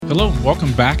Hello,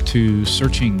 welcome back to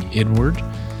Searching Inward.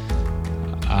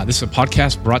 This is a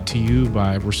podcast brought to you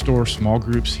by Restore Small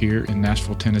Groups here in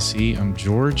Nashville, Tennessee. I'm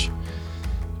George,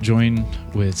 joined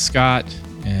with Scott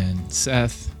and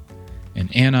Seth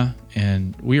and Anna,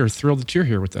 and we are thrilled that you're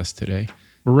here with us today.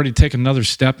 We're ready to take another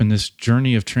step in this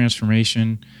journey of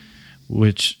transformation,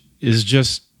 which is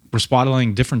just we're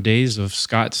spotlighting different days of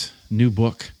Scott's new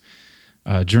book,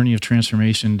 Journey of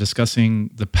Transformation, discussing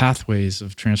the pathways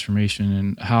of transformation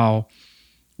and how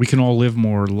we can all live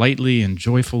more lightly and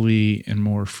joyfully and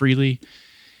more freely.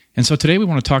 And so today we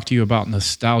want to talk to you about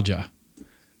nostalgia.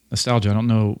 Nostalgia, I don't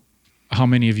know how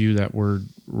many of you that word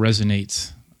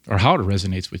resonates or how it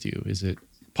resonates with you. Is it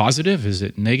positive? Is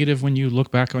it negative when you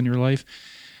look back on your life?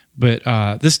 But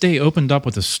this day opened up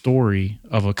with a story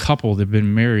of a couple that had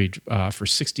been married for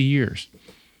 60 years.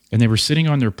 And they were sitting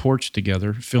on their porch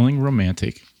together, feeling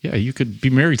romantic. Yeah, you could be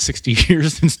married 60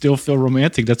 years and still feel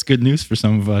romantic. That's good news for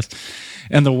some of us.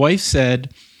 And the wife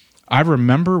said, "I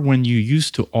remember when you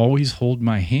used to always hold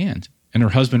my hand." And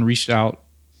her husband reached out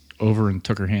over and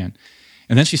took her hand.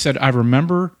 And then she said, "I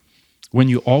remember when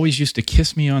you always used to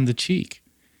kiss me on the cheek."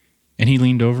 And he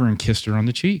leaned over and kissed her on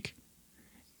the cheek.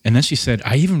 And then she said,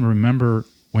 "I even remember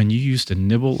when you used to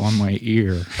nibble on my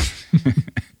ear."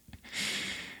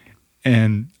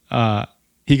 And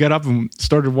he got up and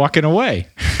started walking away.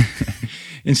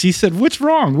 And she said, "What's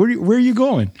wrong? Where are you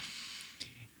going?"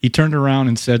 He turned around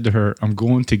and said to her, "I'm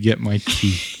going to get my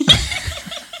teeth."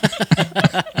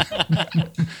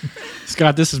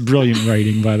 Scott, this is brilliant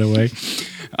writing, by the way.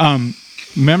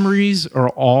 Memories are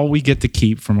all we get to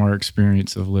keep from our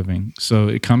experience of living. So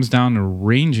it comes down to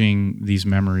arranging these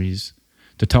memories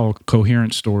to tell a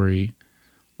coherent story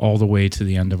all the way to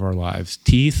the end of our lives,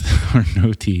 teeth or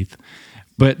no teeth.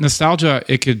 But nostalgia,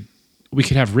 we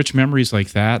could have rich memories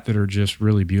like that are just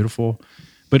really beautiful,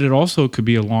 but it also could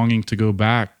be a longing to go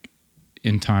back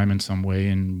in time in some way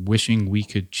and wishing we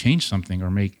could change something or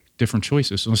make different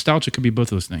choices. So nostalgia could be both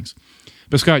those things.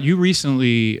 But Scott,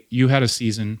 you had a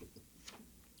season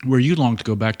where you longed to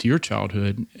go back to your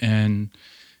childhood and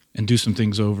do some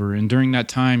things over. And during that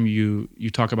time, you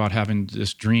talk about having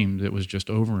this dream that was just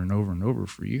over and over and over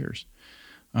for years.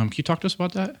 Can you talk to us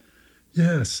about that?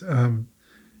 Yes.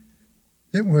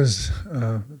 It was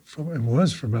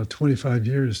for about 25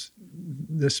 years.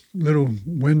 This little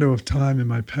window of time in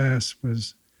my past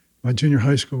was my junior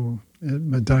high school at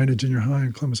Medina Junior High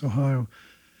in Columbus, Ohio.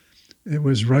 It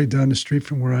was right down the street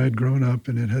from where I had grown up,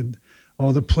 and it had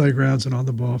all the playgrounds and all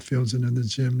the ball fields and then the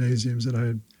gymnasiums that I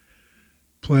had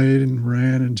played and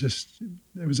ran, and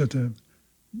it was at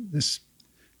this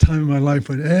time in my life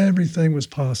when everything was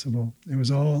possible. It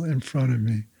was all in front of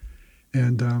me.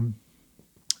 And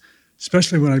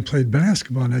especially when I played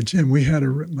basketball in that gym, we had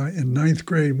in ninth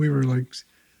grade, we were like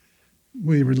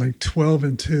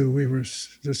 12-2. We were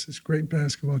just this great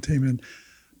basketball team. And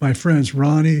my friends,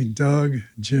 Ronnie, Doug,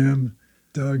 Jim,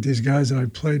 Doug, these guys that I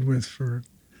played with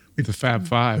the Fab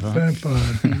Five. Fab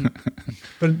Five.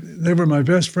 But they were my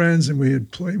best friends, and we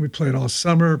played all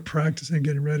summer, practicing,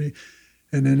 getting ready.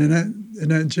 And then in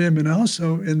that gym, and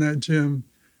also in that gym,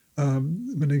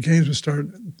 when the games would start,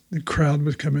 the crowd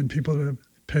would come in, people to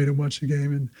pay to watch the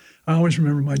game. And I always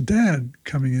remember my dad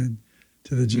coming in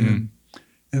to the gym.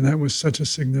 And that was such a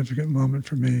significant moment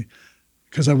for me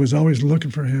because I was always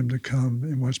looking for him to come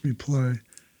and watch me play.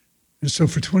 And so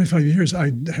for 25 years,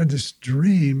 I had this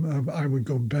dream of I would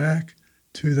go back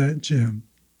to that gym.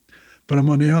 But I'm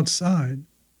on the outside,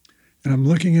 and I'm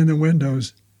looking in the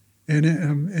windows, and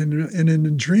in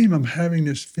the dream, I'm having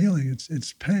this feeling.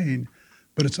 It's pain,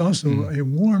 but it's also a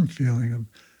warm feeling of,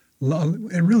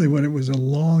 and really what it was a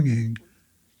longing.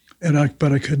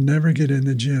 But I could never get in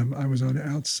the gym. I was on the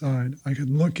outside. I could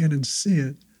look in and see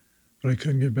it, but I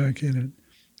couldn't get back in it.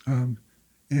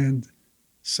 And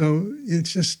so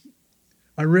it's just,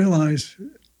 I realized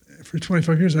for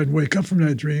 25 years I'd wake up from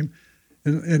that dream,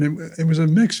 and it was a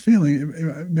mixed feeling.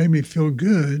 It made me feel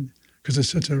good because it's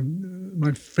such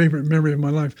my favorite memory of my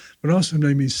life, but also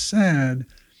made me sad.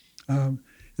 And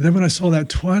then when I saw that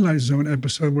Twilight Zone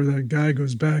episode where that guy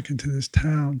goes back into this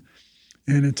town,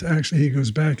 and it's actually he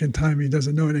goes back in time, he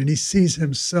doesn't know it, and he sees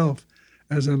himself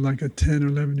as like a 10 or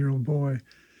 11-year-old boy,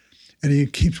 and he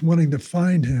keeps wanting to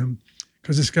find him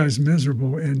because this guy's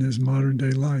miserable in his modern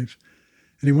day life.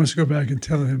 And he wants to go back and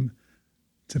tell him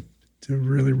to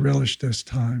really relish this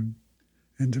time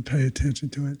and to pay attention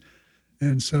to it.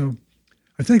 And so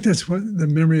I think that's what the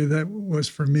memory of that was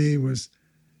for me, was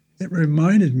it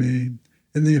reminded me,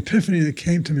 and the epiphany that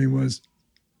came to me was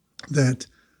that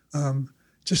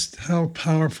just how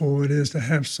powerful it is to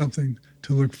have something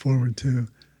to look forward to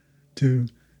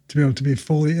to be able to be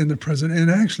fully in the present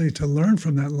and actually to learn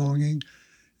from that longing.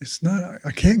 It's not,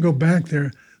 I can't go back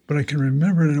there, but I can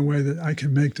remember it in a way that I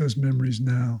can make those memories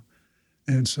now.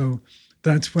 And so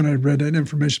that's when I read that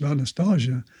information about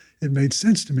nostalgia. It made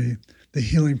sense to me, the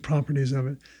healing properties of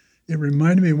it. It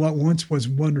reminded me what once was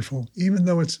wonderful, even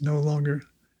though it's no longer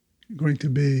going to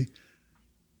be.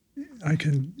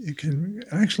 It can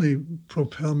actually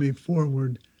propel me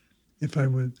forward if I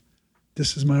would.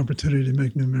 This is my opportunity to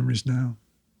make new memories now.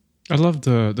 I love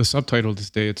the subtitle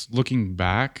today. It's Looking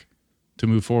Back to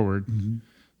Move Forward. Mm-hmm.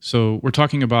 So we're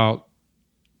talking about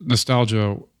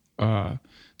nostalgia, the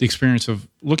experience of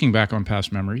looking back on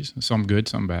past memories, some good,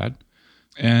 some bad,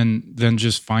 and then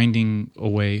just finding a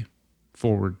way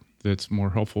forward that's more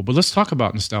helpful. But let's talk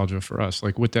about nostalgia for us,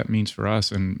 like what that means for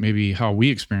us and maybe how we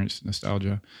experience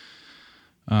nostalgia.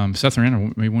 Seth or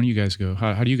Anna, maybe one of you guys go.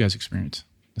 How do you guys experience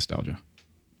nostalgia?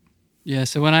 Yeah,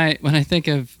 so when I think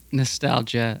of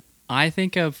nostalgia, I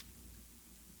think of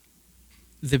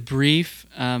the brief,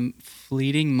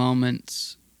 fleeting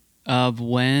moments of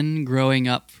when growing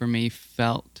up for me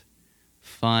felt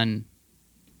fun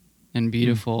and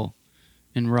beautiful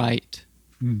and right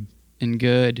and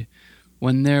good,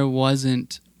 when there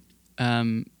wasn't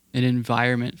an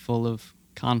environment full of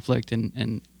conflict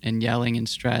and yelling and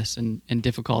stress and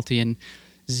difficulty and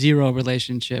zero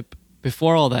relationship.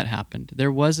 Before all that happened,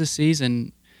 there was a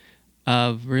season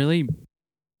of really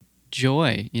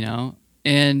joy,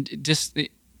 and just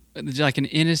like an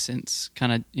innocence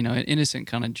kind of, an innocent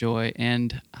kind of joy,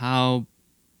 and how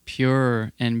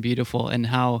pure and beautiful and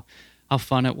how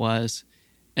fun it was.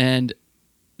 And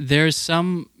there's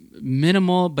some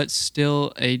minimal but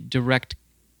still a direct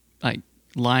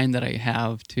line that I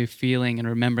have to feeling and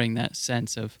remembering that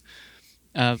sense of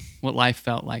what life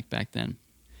felt like back then.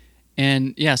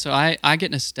 And yeah, so I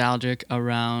get nostalgic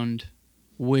around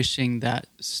wishing that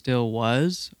still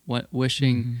was,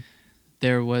 wishing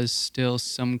there was still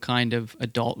some kind of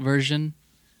adult version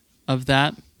of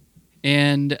that.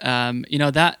 And,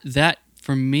 that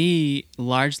for me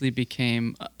largely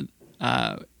became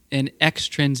an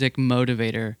extrinsic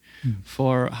motivator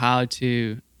for how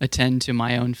to attend to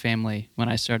my own family when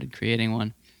I started creating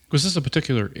one. Was this a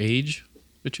particular age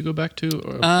that you go back to?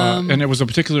 And it was a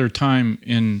particular time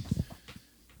in...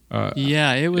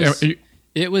 it was.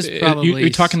 It was probably... You're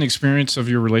talking the experience of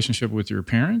your relationship with your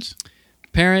parents?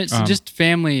 Parents, just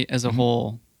family as a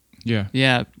whole. Yeah.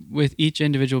 Yeah, with each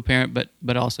individual parent,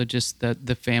 but also just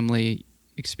the family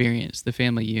experience, the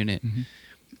family unit.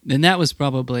 Mm-hmm. And that was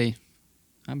probably...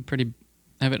 I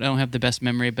don't have the best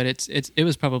memory, but it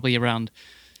was probably around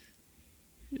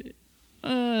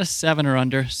 7 or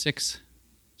under, 6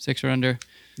 or under.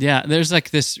 Yeah, there's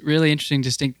like this really interesting,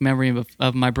 distinct memory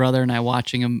of my brother and I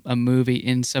watching a movie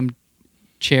in some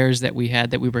chairs that we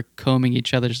had that we were combing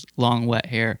each other's long, wet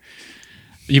hair.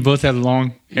 You both had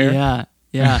long hair?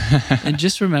 Yeah. And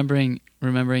just remembering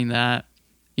that,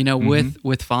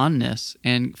 with fondness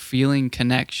and feeling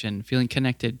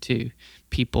connected to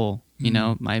people,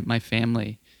 my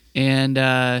family. And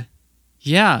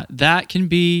that can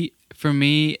be, for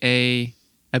me, a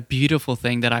beautiful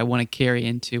thing that I want to carry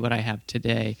into what I have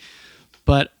today.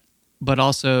 But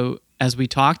also, as we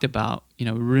talked about,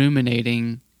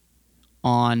 ruminating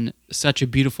on such a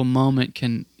beautiful moment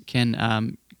can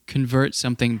convert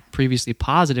something previously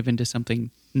positive into something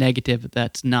negative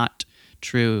that's not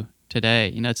true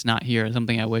today. It's not here,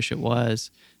 something I wish it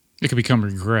was. It could become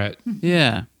regret.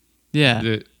 Yeah.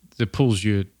 That pulls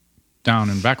you down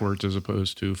and backwards as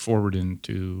opposed to forward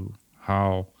into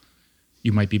how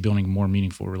you might be building more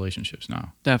meaningful relationships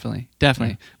now. Definitely.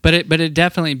 Yeah. But it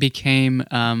definitely became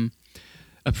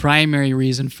a primary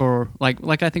reason for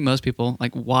like I think most people,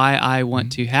 like why I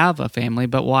want to have a family,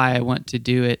 but why I want to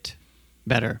do it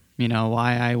better.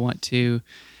 Why I want to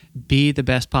be the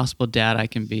best possible dad I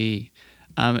can be.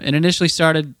 And initially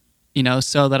started,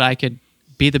 so that I could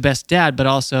be the best dad, but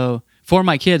also for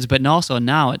my kids, but also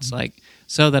now it's like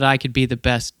so that I could be the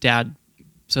best dad,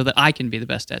 so that I can be the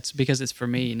best dad. So because it's for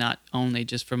me, not only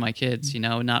just for my kids,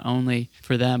 not only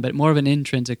for them, but more of an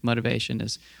intrinsic motivation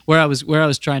is where I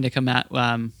was trying to come at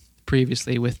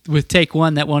previously with take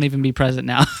one that won't even be present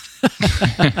now.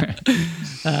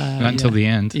 Not until the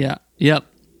end. Yeah. Yep.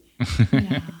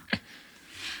 Yeah.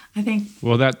 I think.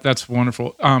 Well, that's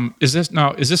wonderful. Is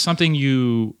this something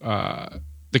you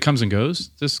that comes and goes?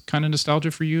 This kind of nostalgia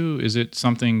for you? Is it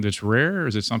something that's rare, or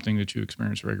is it something that you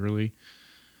experience regularly?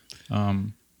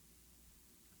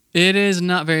 It is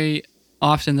not very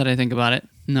often that I think about it.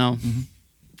 No.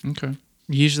 Mm-hmm. Okay.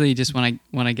 Usually, just when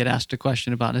I get asked a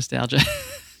question about nostalgia.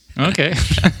 Okay.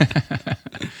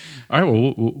 All right.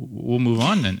 Well, we'll move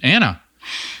on then. Anna.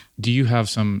 do you have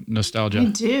some nostalgia?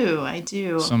 I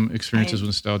do. Some experiences with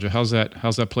nostalgia. How's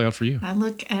that play out for you? I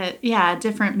look at,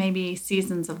 different maybe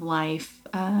seasons of life,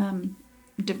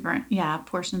 different,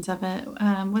 portions of it,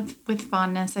 with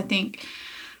fondness. I think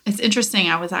it's interesting.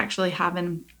 I was actually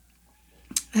having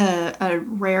a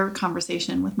rare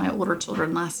conversation with my older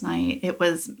children last night. It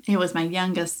was my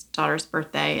youngest daughter's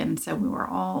birthday, and so we were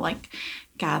all like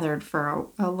gathered for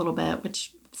a little bit,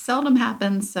 which seldom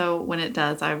happens. So when it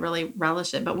does, I really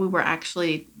relish it. But we were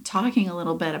actually talking a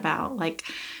little bit about like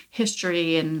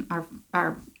history and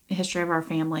our history of our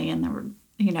family, and they were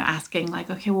asking like,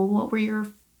 okay, well,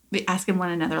 asking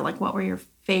one another like, what were your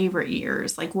favorite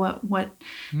years? Like what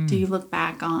do you look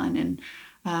back on? And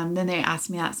then they asked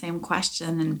me that same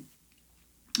question, and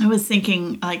I was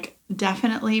thinking like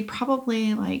definitely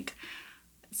probably like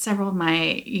several of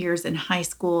my years in high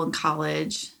school and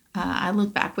college, I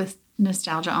look back with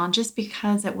nostalgia on, just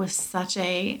because it was such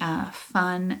a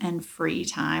fun and free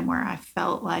time where I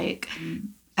felt like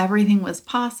everything was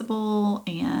possible,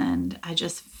 and I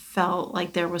just felt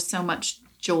like there was so much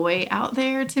joy out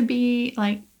there to be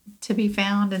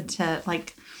found, and to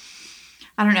like,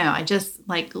 I don't know, I just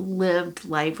like lived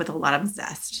life with a lot of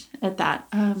zest at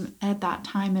that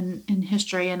time in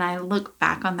history. And I look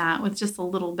back on that with just a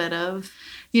little bit of,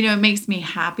 it makes me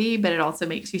happy, but it also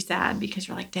makes you sad, because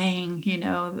you're like, dang,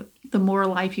 the more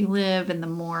life you live and the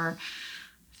more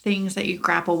things that you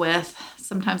grapple with,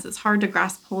 sometimes it's hard to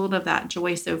grasp hold of that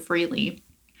joy so freely.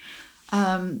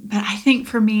 But I think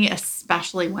for me,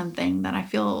 especially one thing that I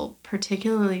feel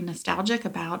particularly nostalgic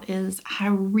about is I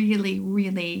really,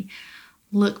 really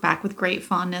look back with great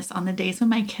fondness on the days when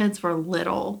my kids were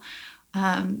little.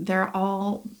 They're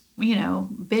all,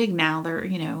 big now. They're,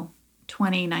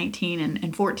 20, 19,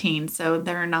 and 14. So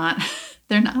they're not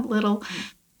little,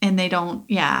 and they don't,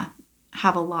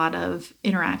 have a lot of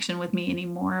interaction with me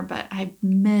anymore. But I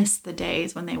miss the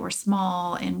days when they were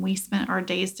small and we spent our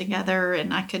days together,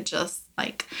 and I could just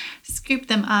like scoop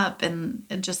them up and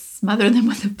just smother them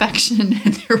with affection.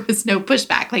 And there was no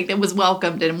pushback. Like, it was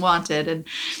welcomed and wanted. And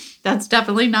that's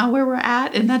definitely not where we're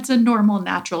at. And that's a normal,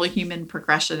 natural human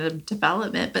progression of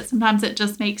development. But sometimes it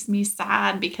just makes me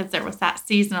sad, because there was that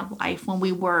season of life when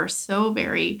we were so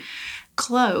very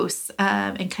close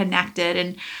and connected.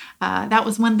 And that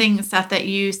was one thing, Seth, that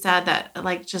you said that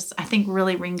like just I think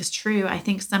really rings true. I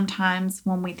think sometimes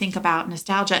when we think about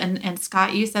nostalgia, and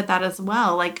Scott, you said that as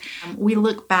well, like we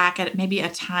look back at maybe a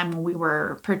time when we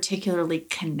were particularly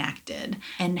connected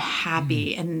and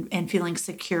happy and feeling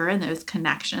secure in those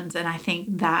connections. And I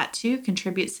think that too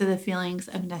contributes to the feelings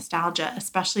of nostalgia,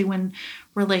 especially when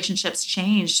relationships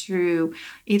change through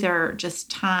either just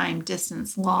time,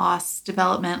 distance, loss,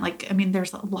 development. Like, I mean,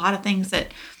 there's a lot of things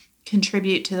that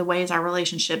contribute to the ways our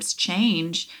relationships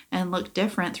change and look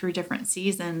different through different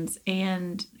seasons.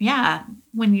 And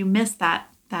when you miss that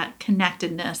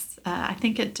connectedness, I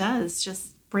think it does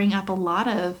just bring up a lot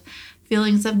of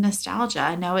feelings of nostalgia.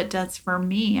 I know it does for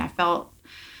me. I felt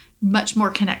much more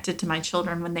connected to my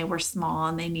children when they were small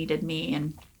and they needed me.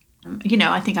 And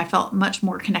I think I felt much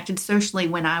more connected socially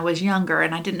when I was younger,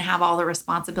 and I didn't have all the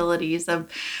responsibilities of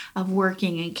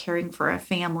working and caring for a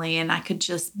family, and I could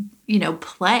just,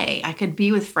 play. I could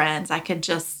be with friends. I could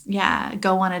just,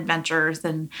 go on adventures,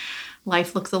 and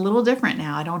life looks a little different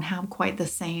now. I don't have quite the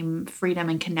same freedom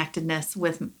and connectedness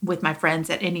with my friends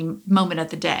at any moment of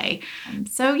the day.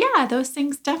 So those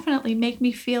things definitely make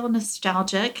me feel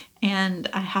nostalgic, and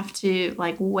I have to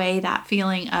like weigh that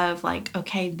feeling of like,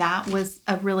 okay, that was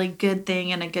a really good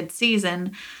thing and a good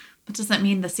season, but doesn't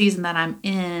mean the season that I'm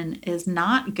in is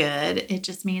not good. It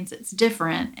just means it's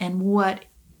different. And what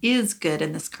is good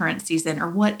in this current season, or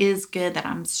what is good that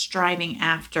I'm striving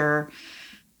after,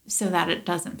 so that it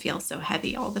doesn't feel so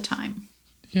heavy all the time.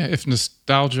 Yeah, if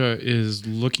nostalgia is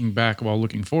looking back while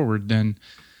looking forward, then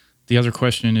the other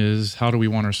question is, how do we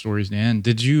want our stories to end?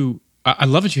 I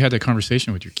love that you had that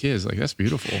conversation with your kids. Like, that's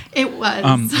beautiful. It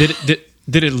was.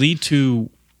 Did it lead to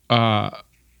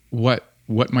what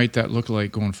might that look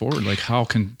like going forward? Like, how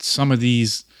can some of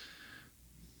these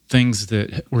things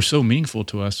that were so meaningful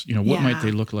to us, what might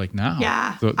they look like now?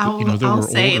 Yeah, I'll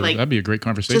say, older, that'd be a great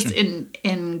conversation. Just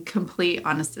in complete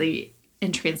honesty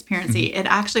and transparency, it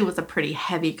actually was a pretty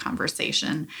heavy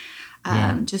conversation,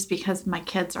 just because my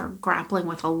kids are grappling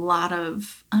with a lot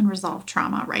of unresolved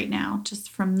trauma right now, just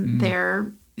from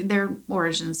their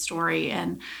origin story,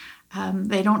 and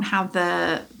they don't have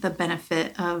the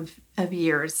benefit of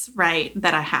years, right,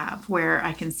 that I have, where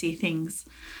I can see things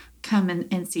come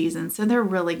in season. So they're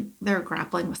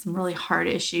grappling with some really hard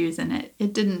issues, and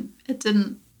it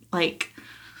didn't like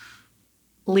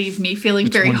leave me feeling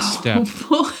very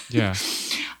hopeful. Yeah.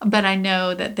 but I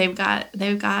know that they've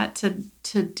got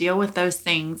to deal with those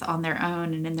things on their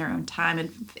own and in their own time,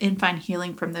 and find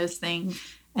healing from those things.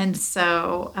 And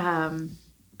so,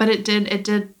 but it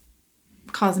did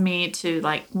cause me to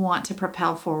like want to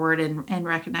propel forward and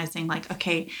recognizing like,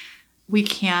 okay, we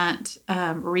can't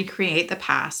recreate the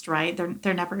past, right?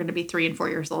 They're never going to be 3 and 4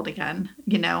 years old again,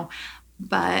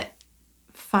 but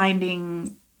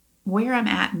finding where I'm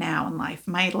at now in life.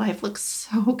 My life looks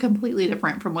so completely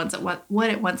different from what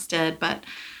it once did, but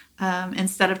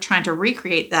instead of trying to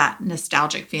recreate that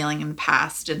nostalgic feeling in the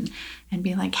past and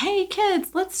be like, hey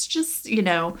kids, let's just,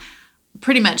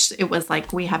 pretty much it was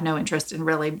like, we have no interest in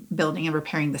really building and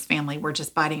repairing this family. We're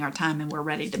just biding our time and we're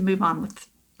ready to move on with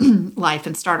life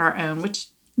and start our own, which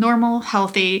normal,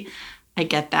 healthy, I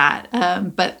get that.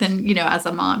 But then, as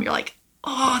a mom, you're like,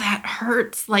 oh, that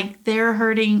hurts. Like they're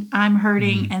hurting, I'm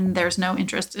hurting, and there's no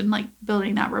interest in like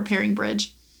building that repairing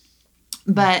bridge.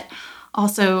 But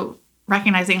also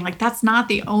recognizing like that's not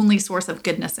the only source of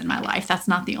goodness in my life. That's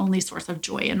not the only source of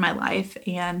joy in my life.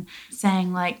 And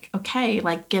saying like, okay,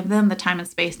 like give them the time and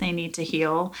space they need to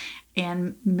heal,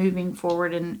 and moving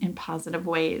forward in positive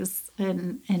ways,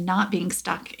 and not being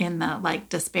stuck in the like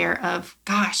despair of,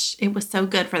 gosh, it was so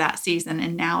good for that season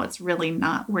and now it's really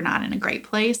not, we're not in a great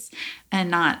place, and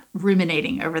not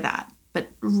ruminating over that, but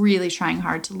really trying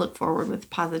hard to look forward with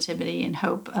positivity and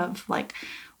hope of like,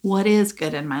 what is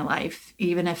good in my life,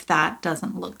 even if that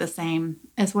doesn't look the same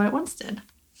as what it once did.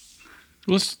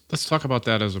 Let's talk about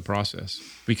that as a process,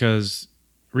 because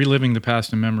reliving the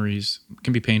past and memories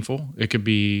can be painful. It could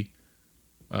be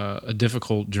a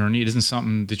difficult journey. It isn't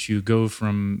something that you go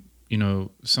from,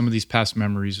 some of these past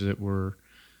memories that were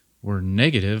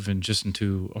negative and just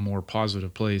into a more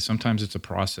positive place. Sometimes it's a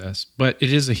process, but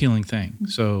it is a healing thing. Mm-hmm.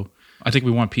 So I think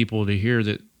we want people to hear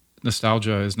that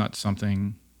nostalgia is not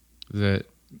something that,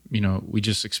 we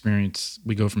just experience.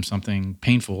 We go from something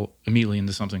painful immediately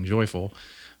into something joyful.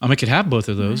 It could have both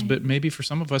of those, right. But maybe for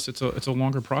some of us, it's a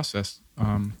longer process.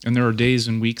 And there are days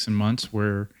and weeks and months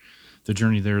where the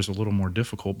journey there is a little more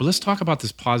difficult. But let's talk about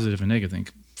this positive and negative thing.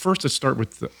 First, let's start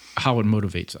with how it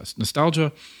motivates us.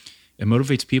 Nostalgia, it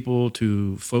motivates people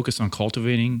to focus on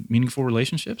cultivating meaningful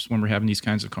relationships. When we're having these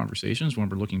kinds of conversations, when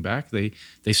we're looking back, they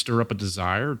stir up a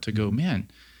desire to go, man,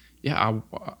 yeah,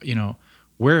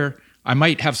 where I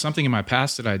might have something in my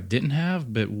past that I didn't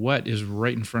have, but what is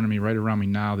right in front of me, right around me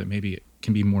now that maybe it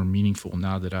can be more meaningful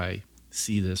now that I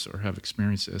see this or have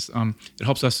experienced this. It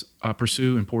helps us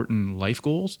pursue important life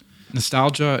goals.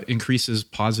 Nostalgia increases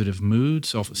positive mood,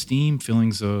 self-esteem,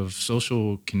 feelings of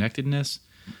social connectedness,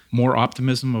 more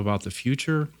optimism about the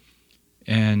future,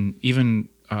 and even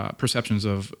perceptions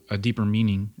of a deeper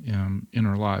meaning in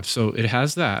our lives. So it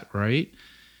has that, right?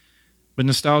 But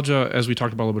nostalgia, as we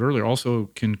talked about a little bit earlier, also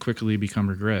can quickly become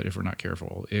regret if we're not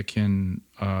careful. It can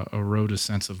erode a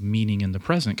sense of meaning in the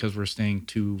present because we're staying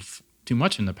too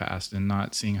much in the past and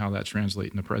not seeing how that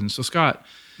translates in the present. So, Scott,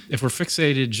 if we're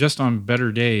fixated just on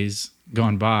better days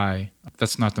gone by,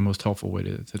 that's not the most helpful way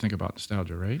to think about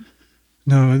nostalgia, right?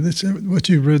 No, that's what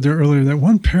you read there earlier. That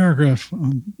one paragraph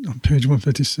on page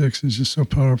 156 is just so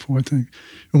powerful, I think.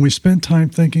 When we spend time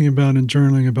thinking about and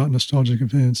journaling about nostalgic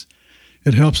events,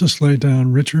 it helps us lay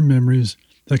down richer memories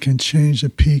that can change the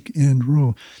peak end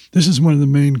rule. This is one of the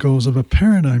main goals of a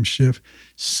paradigm shift,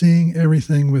 seeing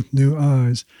everything with new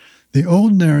eyes. The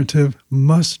old narrative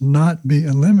must not be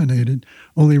eliminated,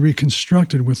 only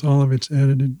reconstructed with all of its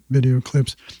edited video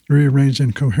clips, rearranged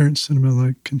in coherent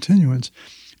cinema-like continuance.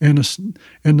 And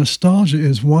nostalgia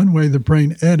is one way the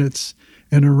brain edits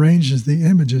and arranges the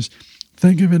images.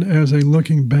 Think of it as a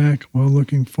looking back while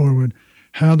looking forward.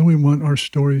 How do we want our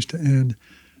stories to end?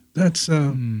 That's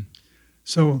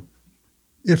so.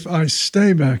 If I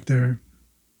stay back there,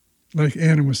 like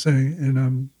Anna was saying, and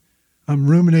I'm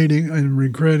ruminating and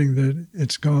regretting that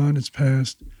it's gone, it's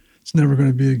past, it's never going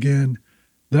to be again,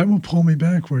 that will pull me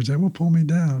backwards. That will pull me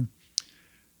down.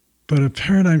 But a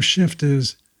paradigm shift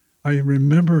is I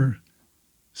remember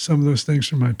some of those things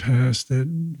from my past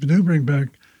that do bring back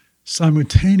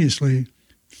simultaneously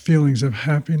feelings of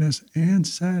happiness and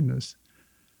sadness.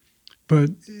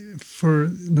 But for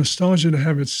nostalgia to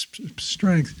have its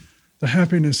strength, the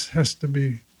happiness has to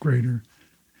be greater.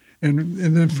 And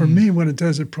then for me, what it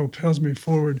does, it propels me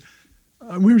forward.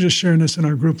 We were just sharing this in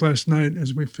our group last night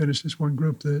as we finished this one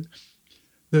group, that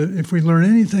if we learn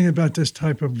anything about this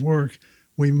type of work,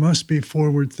 we must be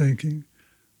forward thinking.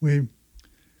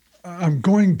 I'm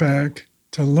going back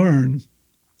to learn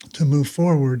to move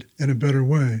forward in a better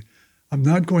way. I'm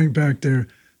not going back there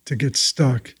to get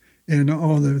stuck in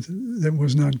all that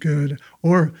was not good,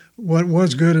 or what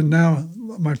was good and now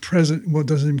my present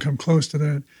doesn't even come close to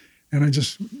that. And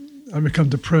I become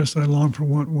depressed. I long for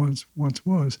what once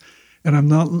was, and I'm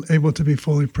not able to be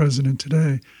fully present in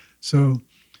today. So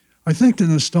I think the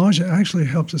nostalgia actually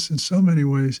helps us in so many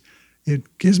ways.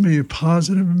 It gives me a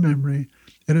positive memory,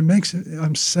 and it makes it.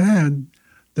 I'm sad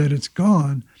that it's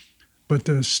gone, but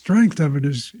the strength of it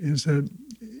is that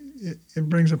it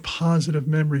brings a positive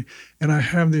memory, and I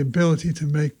have the ability to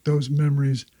make those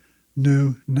memories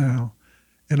new now,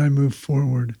 and I move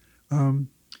forward. And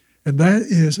that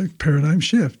is a paradigm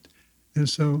shift. And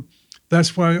so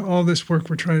that's why all this work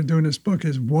we're trying to do in this book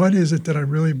is, what is it that I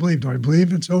really believe? Do I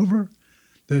believe it's over,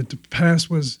 that the past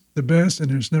was the best and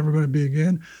there's never going to be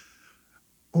again?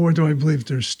 Or do I believe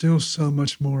there's still so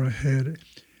much more ahead?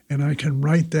 And I can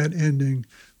write that ending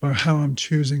by how I'm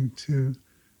choosing to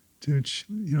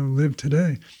live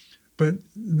today. But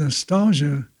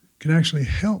nostalgia can actually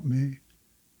help me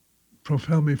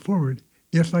propel me forward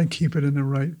if I keep it in the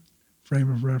right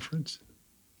frame of reference.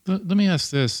 Let me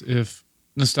ask this. If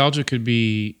nostalgia could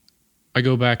be, I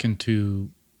go back into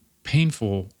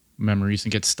painful memories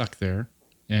and get stuck there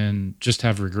and just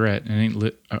have regret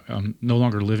and I'm no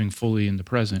longer living fully in the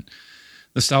present.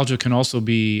 Nostalgia can also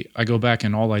be, I go back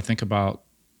and all I think about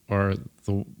are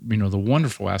the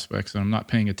wonderful aspects, and I'm not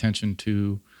paying attention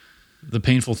to the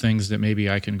painful things that maybe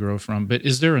I can grow from. But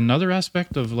is there another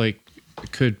aspect of, like,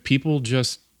 could people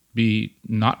just be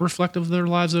not reflective of their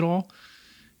lives at all,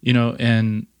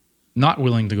 and not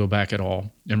willing to go back at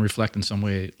all and reflect in some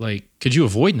way? Like, could you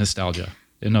avoid nostalgia,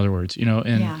 in other words,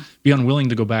 and be unwilling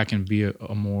to go back and be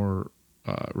a more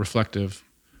reflective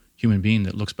human being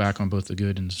that looks back on both the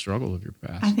good and the struggle of your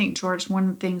past? I think, George, one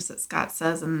of the things that Scott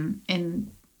says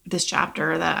in this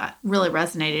chapter that really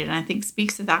resonated and I think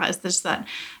speaks to that is this, that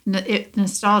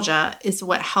nostalgia is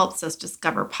what helps us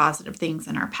discover positive things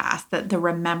in our past, that the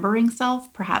remembering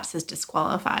self perhaps is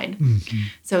disqualified. Mm-hmm.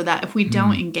 So that if we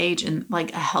don't engage in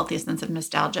like a healthy sense of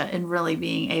nostalgia and really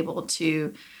being able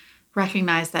to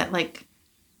recognize that, like,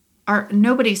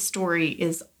 nobody's story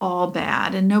is all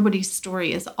bad and nobody's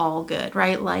story is all good,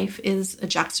 right? Life is a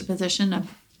juxtaposition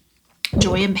of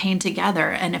joy and pain together.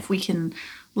 And if we can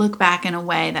look back in a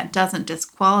way that doesn't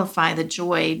disqualify the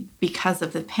joy because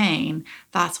of the pain,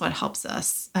 that's what helps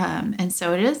us. And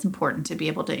so it is important to be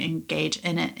able to engage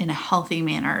in it in a healthy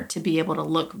manner, to be able to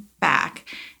look back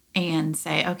and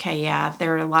say, okay, yeah,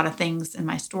 there are a lot of things in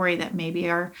my story that maybe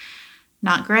are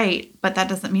not great, but that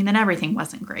doesn't mean that everything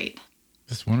wasn't great.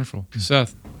 That's wonderful.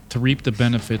 Seth, to reap the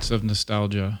benefits of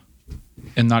nostalgia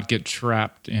and not get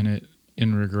trapped in it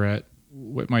in regret,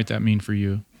 what might that mean for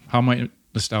you? How might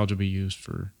nostalgia be used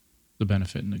for the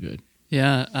benefit and the good?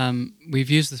 Yeah, we've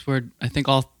used this word. I think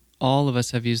all of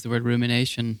us have used the word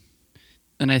rumination,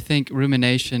 and I think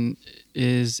rumination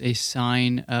is a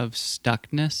sign of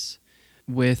stuckness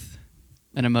with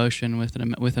an emotion, with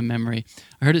a memory.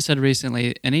 I heard it said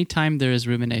recently: anytime there is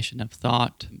rumination of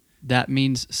thought, that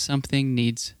means something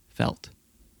needs felt.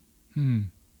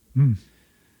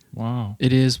 Wow!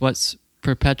 It is what's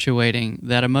perpetuating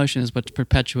that emotion. Is what's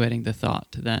perpetuating the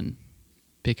thought then.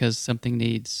 Because something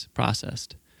needs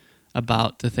processed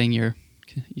about the thing you're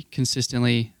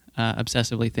consistently,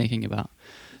 obsessively thinking about.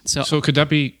 So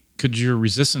could your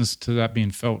resistance to that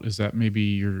being felt, is that maybe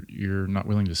you're not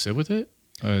willing to sit with it?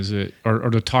 Is it,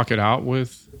 or to talk it out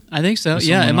with? I think so.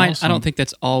 Yeah, it might. I don't think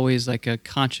that's always like a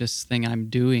conscious thing I'm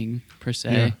doing per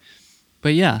se. Yeah.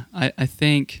 But yeah, I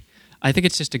think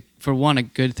it's just a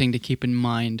good thing to keep in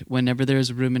mind. Whenever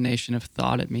there's a rumination of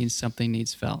thought, it means something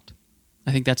needs felt.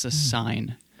 I think that's a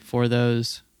sign for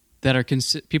those that are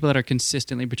people that are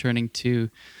consistently returning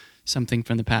to something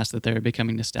from the past that they're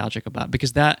becoming nostalgic about,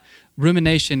 because that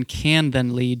rumination can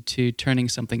then lead to turning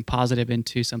something positive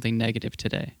into something negative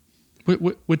today.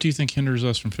 What do you think hinders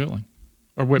us from feeling,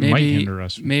 or what might hinder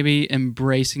us? Maybe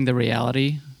embracing the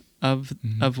reality of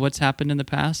what's happened in the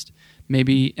past.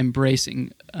 Maybe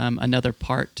embracing another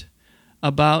part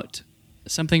about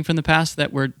something from the past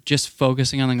that we're just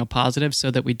focusing on a positive,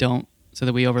 so that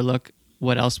we overlook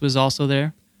what else was also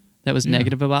there that was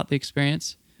negative about the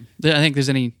experience. I think there's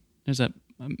a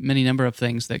many number of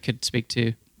things that could speak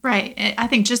to. Right. I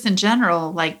think just in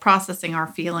general, like, processing our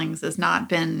feelings has not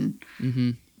been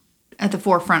at the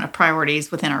forefront of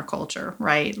priorities within our culture,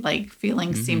 right? Like,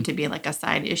 feelings seem to be like a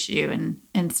side issue, and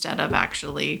instead of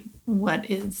actually what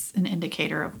is an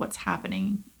indicator of what's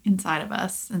happening inside of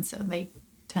us. And so they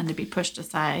tend to be pushed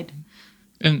aside.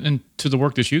 And to the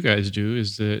work that you guys do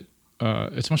is that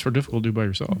it's much more difficult to do by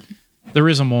yourself. There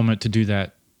is a moment to do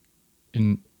that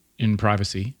in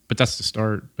privacy, but that's the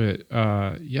start. But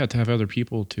to have other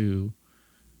people to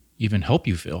even help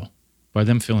you feel by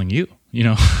them feeling you,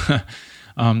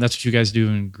 that's what you guys do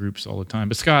in groups all the time.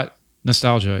 But Scott,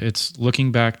 nostalgia. It's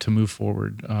looking back to move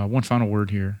forward. One final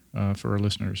word here for our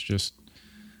listeners, just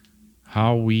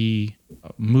how we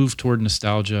move toward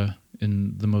nostalgia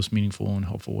in the most meaningful and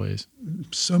helpful ways.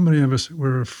 So many of us,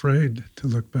 we're afraid to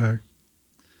look back.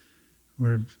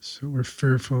 We're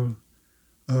fearful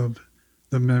of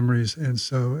the memories. And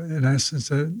so in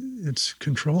essence, it's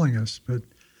controlling us. But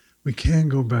we can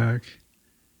go back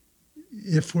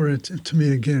if we're, to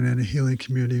me, again, in a healing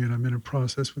community and I'm in a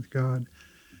process with God.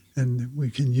 And we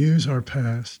can use our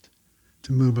past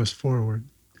to move us forward.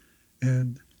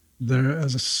 And there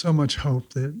is so much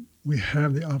hope that we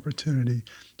have the opportunity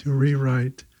to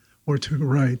rewrite or to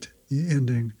write the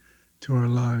ending to our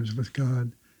lives with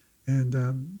God.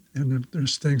 And if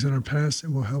there's things in our past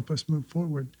that will help us move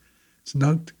forward.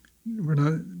 We're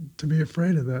not to be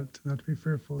afraid of that, not to be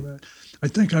fearful of that. I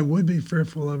think I would be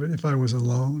fearful of it if I was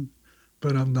alone,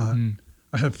 but I'm not.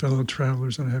 I have fellow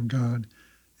travelers and I have God.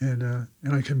 And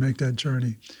I can make that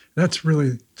journey. That's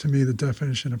really, to me, the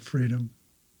definition of freedom.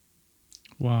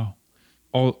 Wow.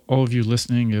 All of you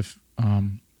listening, if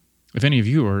any of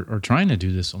you are trying to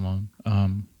do this alone,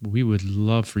 we would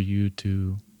love for you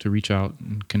to reach out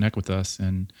and connect with us.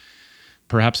 And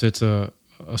perhaps it's a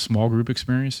small group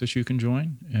experience that you can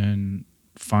join and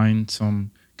find some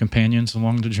companions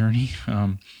along the journey.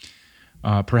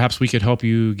 Perhaps we could help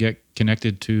you get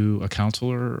connected to a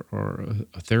counselor or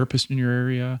a therapist in your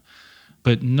area,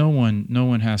 but no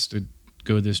one has to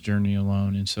go this journey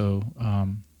alone. And so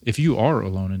if you are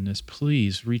alone in this,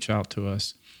 please reach out to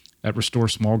us at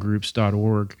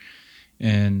restoresmallgroups.org,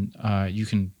 and you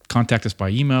can contact us by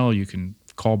email, you can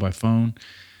call by phone.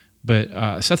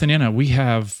 But Seth and Anna, we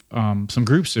have some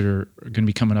groups that are going to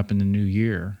be coming up in the new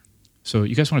year. So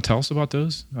you guys want to tell us about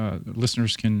those?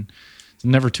 Listeners can... It's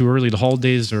never too early. The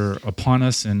holidays are upon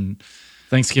us, and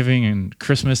Thanksgiving and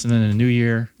Christmas, and then a new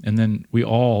year, and then we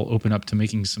all open up to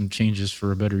making some changes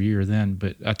for a better year then.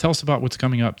 But tell us about what's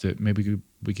coming up that maybe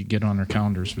we could get on our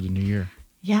calendars for the new year.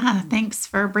 Yeah, thanks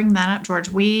for bringing that up, George.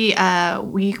 We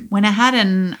went ahead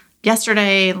and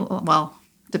yesterday, well,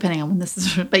 depending on when this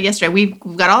is, but yesterday we've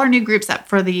got all our new groups up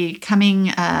for the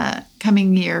coming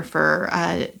year. For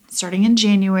starting in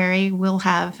January, we'll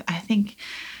have, I think,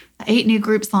 8 new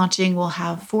groups launching. We'll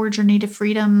have 4 Journey to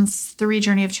Freedoms, 3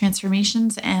 Journey of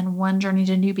Transformations, and 1 Journey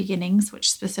to New Beginnings, which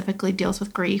specifically deals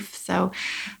with grief. So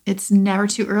it's never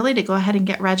too early to go ahead and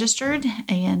get registered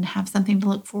and have something to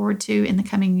look forward to in the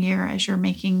coming year as you're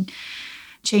making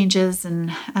changes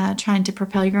and trying to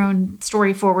propel your own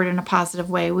story forward in a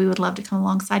positive way. We would love to come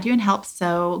alongside you and help.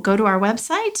 So go to our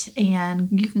website and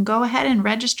you can go ahead and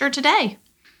register today.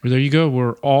 Well, there you go.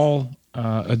 We're all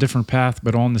a different path,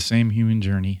 but all on the same human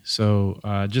journey. So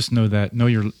just know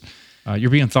you're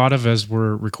being thought of as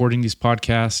we're recording these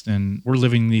podcasts, and we're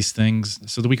living these things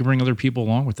so that we can bring other people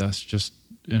along with us, just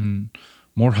in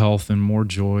more health and more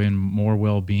joy and more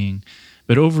well-being.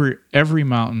 But over every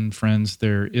mountain, friends,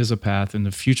 there is a path, and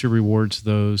the future rewards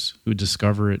those who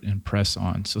discover it and press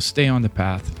on. So stay on the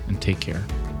path and take care.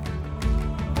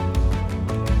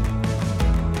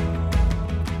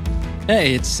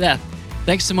 Hey, it's Seth.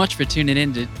 Thanks so much for tuning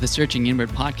in to the Searching Inward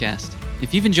podcast.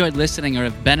 If you've enjoyed listening or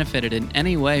have benefited in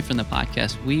any way from the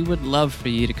podcast, we would love for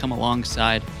you to come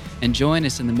alongside and join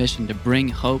us in the mission to bring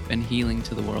hope and healing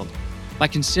to the world. By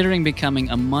considering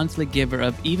becoming a monthly giver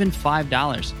of even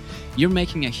 $5, you're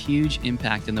making a huge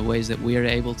impact in the ways that we are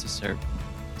able to serve.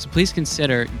 So please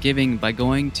consider giving by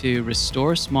going to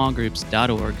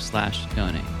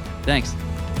restoresmallgroups.org/donate. Thanks.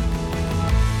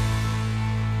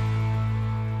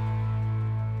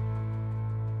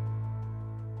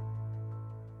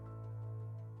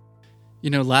 You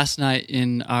know, last night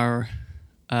in our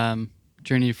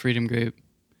Journey to Freedom group,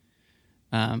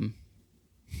 and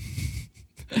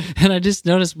I just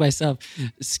noticed myself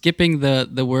skipping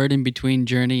the word in between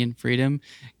journey and freedom,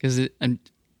 because it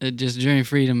just Journey to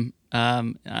Freedom.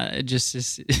 It just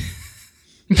is.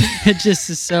 It just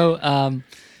is so.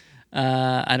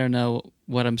 I don't know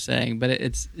what I'm saying, but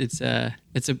it's a.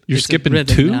 You're skipping a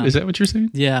 2? Now. Is that what you're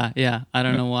saying? Yeah. I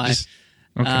don't know why.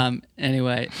 Okay.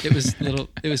 Anyway, it was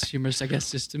humorous, I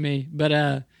guess, just to me.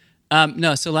 But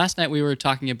no. So last night we were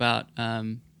talking about.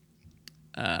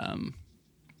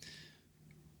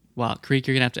 Wow, Creek,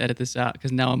 you're gonna have to edit this out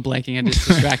because now I'm blanking. I just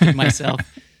distracted myself.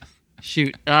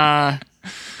 Shoot. We got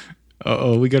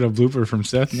a blooper from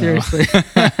Seth now. Seriously.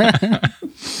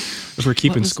 If we're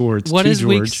keeping score, it's what 2, is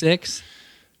George. week 6?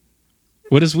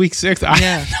 What is week 6? I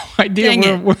have no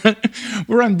idea.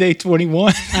 We're on day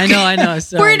 21. I know.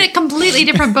 So. We're in a completely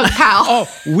different book, pal.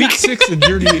 Week 6, the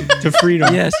Journey to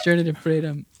Freedom. Yes, Journey to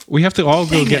Freedom. We have to all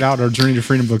go get out our Journey to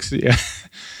Freedom books. Yeah.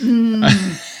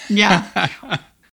 Yeah.